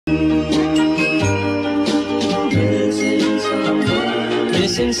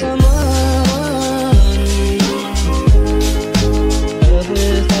missing someone.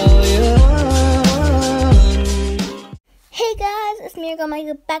 Hey guys, it's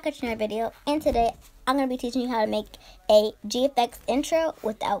Micah back at another video, and today I'm going to be teaching you how to make a GFX intro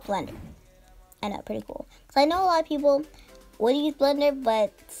without Blender. I know, pretty cool. Because I know a lot of people would use Blender,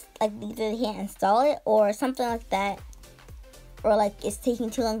 but like either they can't install it or something like that, or like it's taking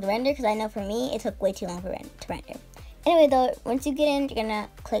too long to render. Because I know for me, it took way too long to render. Anyway, though, once you get in, you're gonna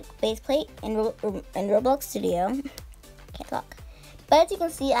click base plate in Roblox Studio. Can't talk. But as you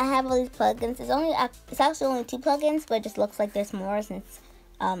can see, I have all these plugins. It's actually only 2 plugins, but it just looks like there's more since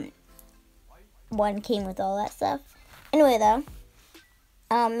one came with all that stuff. Anyway, though,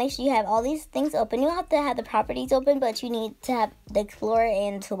 make sure you have all these things open. You don't have to have the properties open, but you need to have the Explorer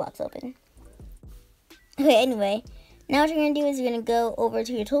and the Toolbox open. Okay, anyway, now what you're gonna do is you're gonna go over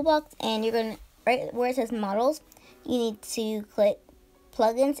to your Toolbox, and you're gonna, right where it says Models, you need to click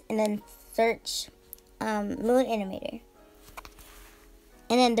Plugins and then search Moon Animator.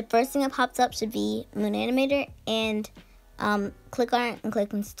 And then the first thing that pops up should be Moon Animator, and click on it and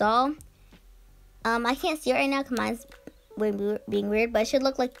click Install. I can't see it right now because mine's being weird, but it should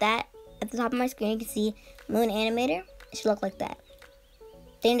look like that. At the top of my screen, you can see Moon Animator. It should look like that.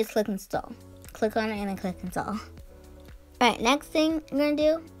 Then just click Install. Click on it and then click Install. Alright, next thing you're going to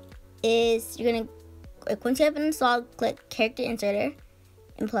do is you're going to, once you have it installed, click Character Inserter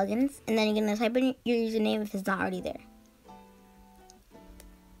in Plugins, and then you're going to type in your username if it's not already there.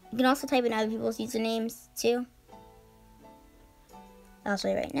 You can also type in other people's usernames too. I'll show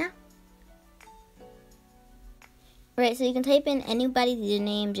you right now. Alright, so you can type in anybody's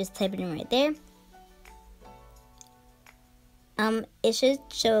username, just type it in right there. It should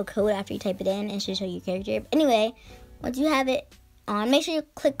show a code after you type it in, and it should show your character. But anyway, once you have it on, make sure you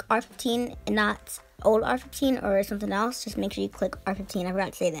click R15 and not old R15 or something else. Just make sure you click R15. I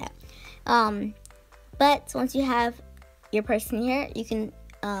forgot to say that. But once you have your person here, you can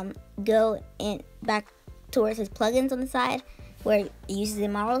go in back towards his plugins on the side where it uses the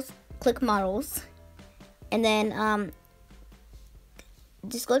models. Click models, and then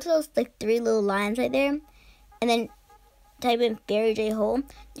just go to those like 3 little lines right there, and then type in Fairy J Hole.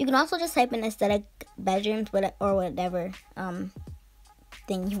 You can also just type in aesthetic bedrooms or whatever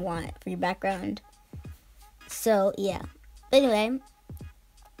thing you want for your background. So yeah, but anyway,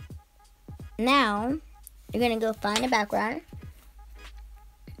 now you're gonna go find a background.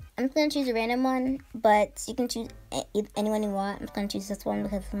 I'm just going to choose a random one, but you can choose anyone you want. I'm just going to choose this one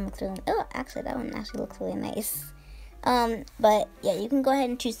because it looks really, oh, actually, that one actually looks really nice. But yeah, you can go ahead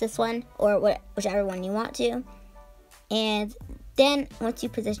and choose this one or whichever one you want to. And then once you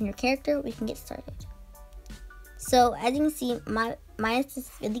position your character, we can get started. So as you can see, mine is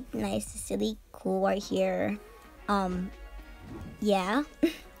just really nice. It's really cool right here. Yeah.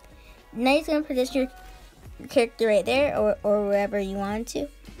 Now you're going to position your character right there or wherever you want to.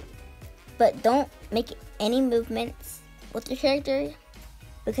 But don't make any movements with your character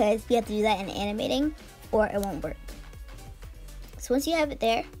because you have to do that in animating or it won't work. So once you have it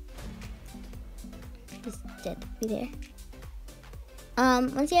there, just be there.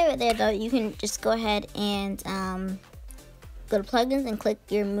 Once you have it there though, you can just go ahead and go to plugins and click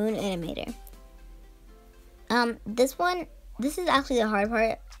your Moon Animator. This is actually the hard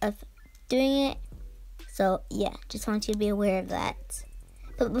part of doing it. So yeah, just want you to be aware of that.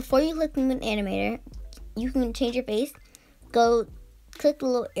 But before you click the Moon Animator, you can change your face. Go click the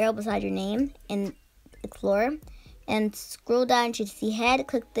little arrow beside your name in Explorer and scroll down to see head.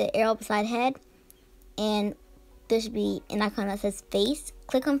 Click the arrow beside head, and there should be an icon that says face.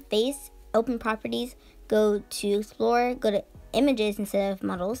 Click on face, open properties, go to Explorer, go to images instead of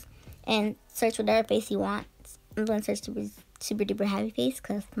models, and search whatever face you want. I'm going to search super duper happy face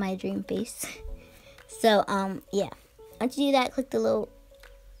because it's my dream face. So yeah, once you do that, click the little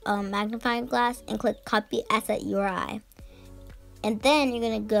magnifying glass and click copy asset URI, and then you're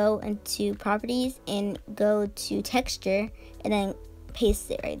gonna go into properties and go to texture and then paste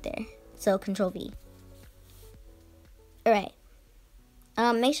it right there. So Control V. Alright,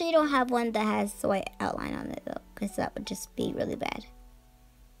 make sure you don't have one that has the white outline on it though, because that would just be really bad.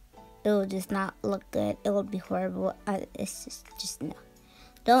 It will just not look good. It will be horrible. It's just no,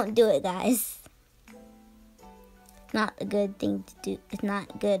 don't do it, guys. Not a good thing to do. It's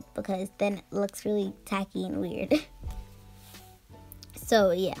not good because then it looks really tacky and weird.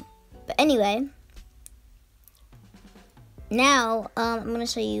 So yeah, but anyway, now I'm gonna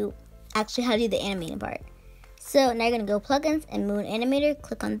show you actually how to do the animating part. So now you're gonna go plugins and Moon Animator,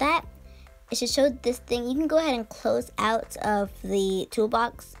 click on that. It should show this thing. You can go ahead and close out of the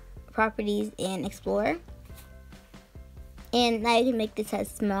toolbox properties in Explorer. And now you can make this as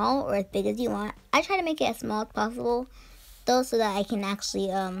small or as big as you want. I try to make it as small as possible, though, so that I can actually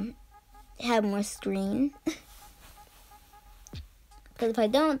have more screen. Because if I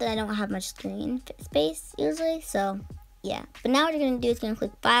don't, then I don't have much screen space usually. So yeah. But now what you're gonna do is gonna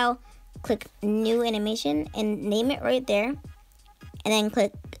click File, click New Animation, and name it right there. And then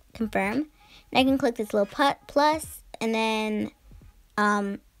click Confirm. And I can click this little plus, and then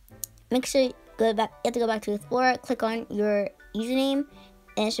make sure you go back. You have to go back to Explorer. Click on your username,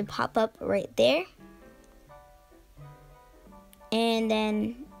 and it should pop up right there. And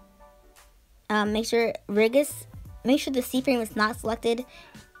then make sure the C frame is not selected,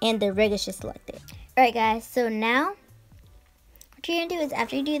 and the rig is just selected. Alright guys, so now what you're gonna do is,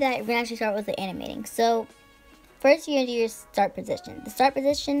 after you do that, you're gonna actually start with the animating. So first you're gonna do your start position. The start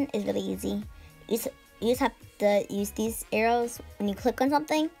position is really easy. You just have to use these arrows when you click on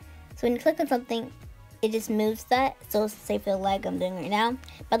something. So when you click on something, it just moves that. So say for the leg I'm doing right now.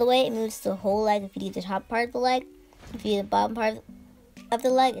 By the way, it moves the whole leg if you do the top part of the leg. If you do the bottom part of the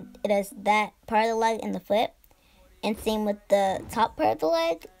leg, it does that part of the leg and the foot. And same with the top part of the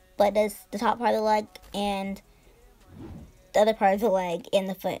leg, but it does the top part of the leg and the other part of the leg and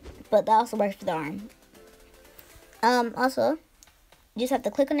the foot. But that also works for the arm. Also, you just have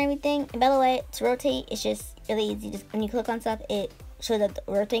to click on everything. And by the way, to rotate, it's just really easy. Just when you click on stuff, it shows up the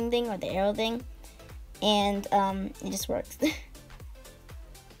rotating thing or the arrow thing, and it just works.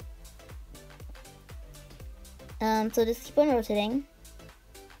 So just keep on rotating.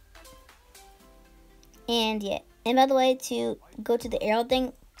 And yeah. And by the way, to go to the arrow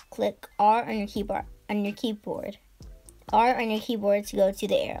thing, click R on your keyboard. R on your keyboard to go to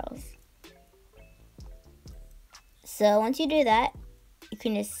the arrows. So once you do that, you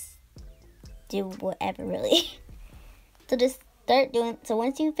can just do whatever really. So just start doing. So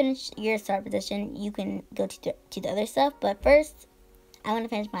once you finish your start position, you can go to the other stuff. But first, I want to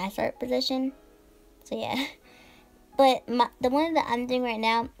finish my start position. So yeah. But the one that I'm doing right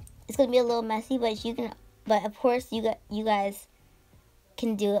now, it's gonna be a little messy, but you can. But of course, you guys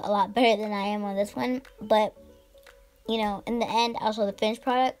can do it a lot better than I am on this one. But you know, in the end, I'll show the finished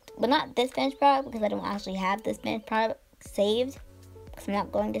product, but not this finished product because I don't actually have this finished product saved. Because I'm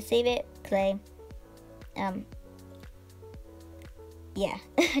not going to save it because yeah,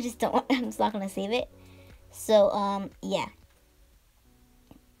 I just don't want. I'm just not gonna save it. So yeah.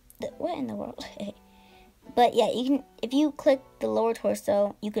 What in the world? But yeah, you can, if you click the lower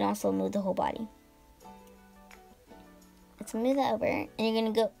torso, you can also move the whole body. Let's move that over, and you're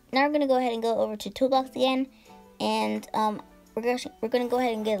gonna go. Now we're gonna go ahead and go over to toolbox again, and we're gonna go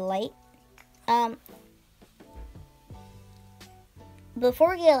ahead and get a light. Before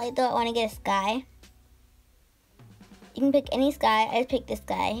we get a light though, I want to get a sky. You can pick any sky. I just picked this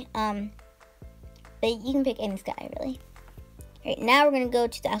sky. But you can pick any sky really. Alright, now we're gonna go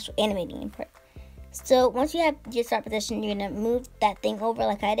to the actual animating part. So once you have your start position, you're gonna move that thing over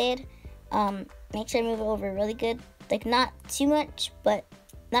like I did. Make sure you move it over really good. Like not too much, but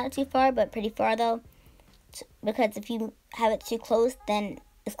not too far, but pretty far though. Because if you have it too close, then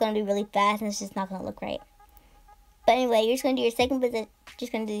it's gonna be really fast and it's just not gonna look right. But anyway, you're just gonna do your second position.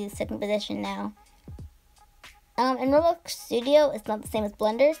 Just gonna do the second position now. In Roblox Studio, it's not the same as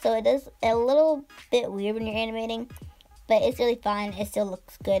Blender, so it is a little bit weird when you're animating, but it's really fine. It still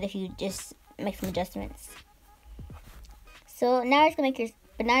looks good if you just make some adjustments. So now it's gonna make your.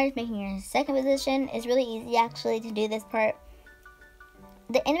 But now you're making your second position. It's really easy actually to do this part.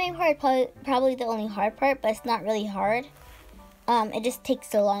 The animating part is probably the only hard part, but it's not really hard. It just takes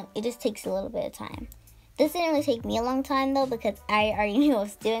so long. It just takes a little bit of time. This didn't really take me a long time though because I already knew what I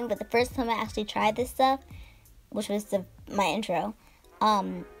was doing. But the first time I actually tried this stuff, which was my intro,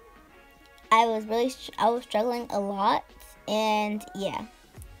 I was struggling a lot, and yeah,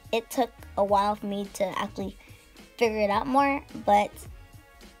 it took a while for me to actually figure it out more, but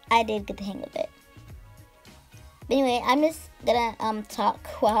I did get the hang of it. But anyway, I'm just gonna talk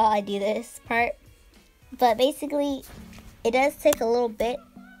while I do this part. But basically, it does take a little bit,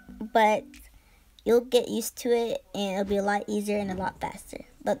 but you'll get used to it and it'll be a lot easier and a lot faster.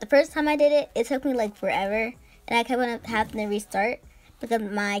 But the first time I did it, it took me like forever, and I kept on having to restart because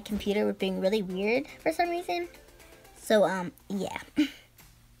my computer was being really weird for some reason. So yeah.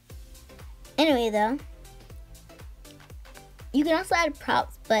 Anyway though, you can also add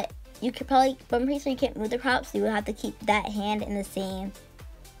props, but you could probably, but I'm pretty sure you can't move the props, so you will have to keep that hand in the same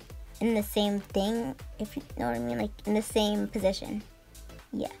thing, if you know what I mean, like in the same position.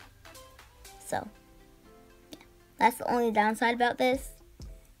 Yeah. So, yeah. That's the only downside about this,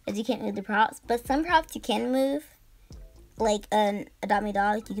 is you can't move the props, but some props you can move, like an Adopt Me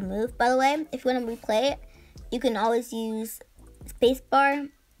Dog you can move. By the way, if you want to replay it, you can always use spacebar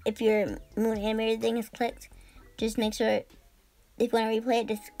if your moon animated thing is clicked. Just make sure if you want to replay it,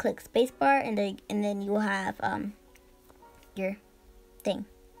 just click spacebar, and then you will have your thing.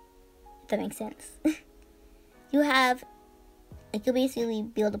 If that makes sense. You have, like, you'll basically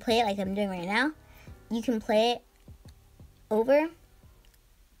be able to play it like I'm doing right now. You can play it over.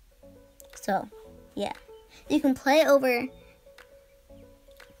 So, yeah. You can play over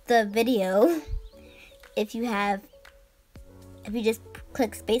the video if you just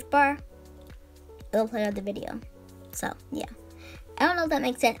click spacebar, it'll play out the video. So, yeah. I don't know if that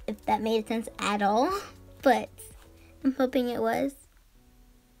makes sense, if that made sense at all, but I'm hoping it was.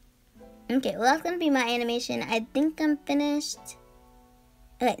 Okay, well, that's gonna be my animation. I think I'm finished.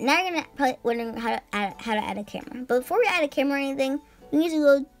 Okay, now you're gonna probably wondering how to add a camera. But before we add a camera or anything, we need to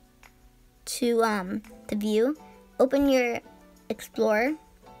go to the view, open your Explorer.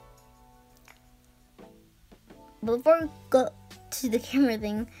 But before we go to the camera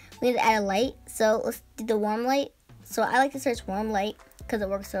thing, we need to add a light. So let's do the warm light. So I like to search warm light because it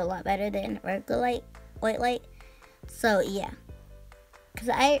works a lot better than regular light, white light. So yeah, because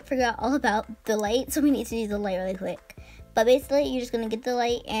I forgot all about the light, so we need to do the light really quick. But basically, you're just gonna get the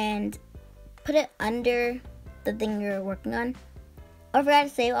light and put it under the thing you're working on. Oh, I forgot to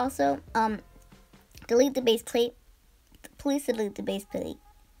say also, delete the base plate. Please delete the base plate.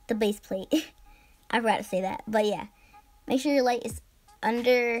 The base plate. I forgot to say that, but yeah, make sure your light is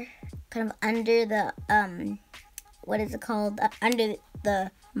under, kind of under the what is it called? Under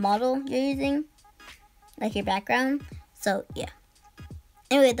the model you're using, like your background. So yeah.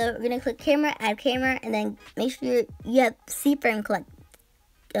 Anyway, though, we're gonna click camera, add camera, and then make sure you have C-frame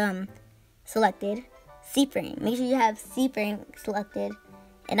selected. C-frame. Make sure you have C-frame selected,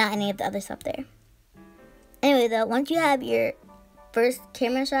 and not any of the other stuff there. Anyway, though, once you have your first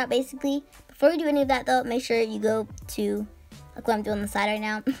camera shot, basically, before you do any of that, though, make sure you go to, like what I'm doing on the side right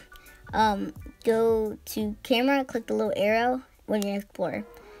now. Go to camera, click the little arrow when you're in Explorer,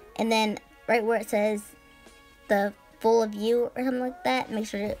 and then right where it says the full view or something like that, make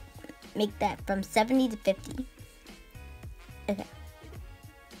sure to make that from 70 to 50. Okay.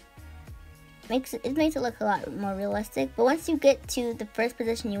 It makes it look a lot more realistic. But once you get to the first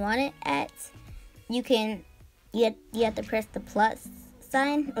position you want it at, you have to press the plus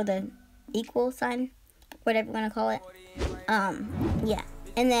sign or the equal sign, whatever you want to call it. Yeah,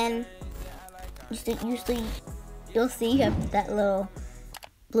 and then usually you'll see you have that little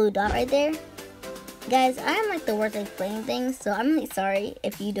blue dot right there. Guys, I'm like the worst at explaining things, so I'm really sorry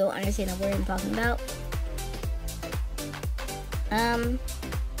if you don't understand the word I'm talking about.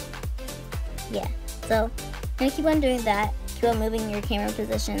 Yeah, so I'm gonna keep on doing that. Keep on moving your camera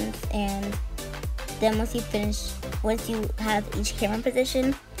positions, and then once you have each camera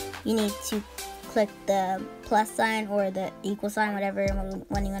position, you need to click the plus sign or the equal sign, whatever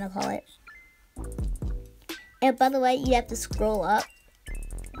one you want to call it. And by the way, you have to scroll up,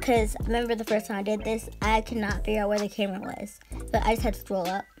 because remember the first time I did this, I could not figure out where the camera was, but I just had to scroll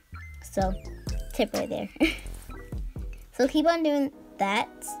up. So tip right there. So keep on doing that.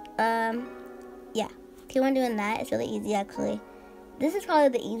 Yeah, keep on doing that. It's really easy, actually. This is probably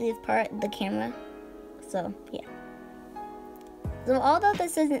the easiest part, the camera. So yeah. So although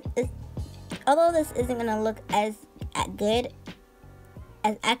this isn't gonna look as good,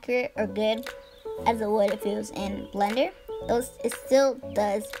 as accurate or good as it would if it was in Blender, it still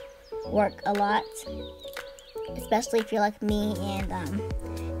does work a lot, especially if you're like me and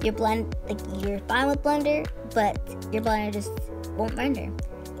you're fine with Blender, but your Blender just won't render.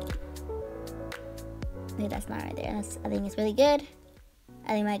 Maybe that's not right there. I think it's really good.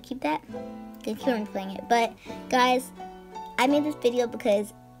 I think I might keep that. Keep on playing it. But guys, I made this video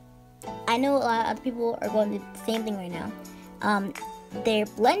because I know a lot of other people are going through the same thing right now. Their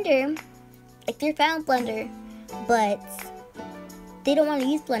Blender, like they're found Blender, but they don't want to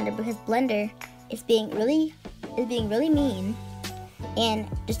use Blender because Blender is being really mean and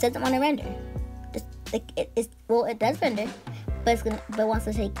just doesn't want to render. Just like it does render, but it wants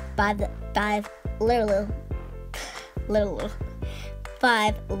to take five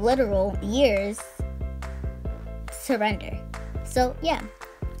literal years to render. So yeah,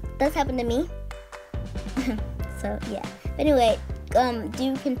 that's happened to me. So yeah. But anyway,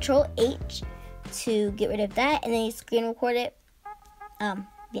 do Control H to get rid of that, and then you screen record it.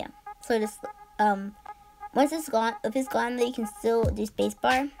 Yeah. So just once it's gone, if it's gone, then you can still do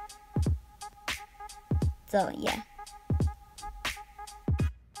spacebar. So yeah.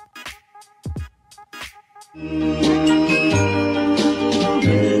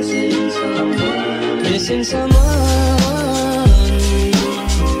 Missing someone,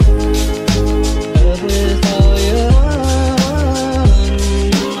 love without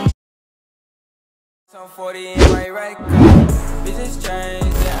I'm 40 in my right car. Bitches trying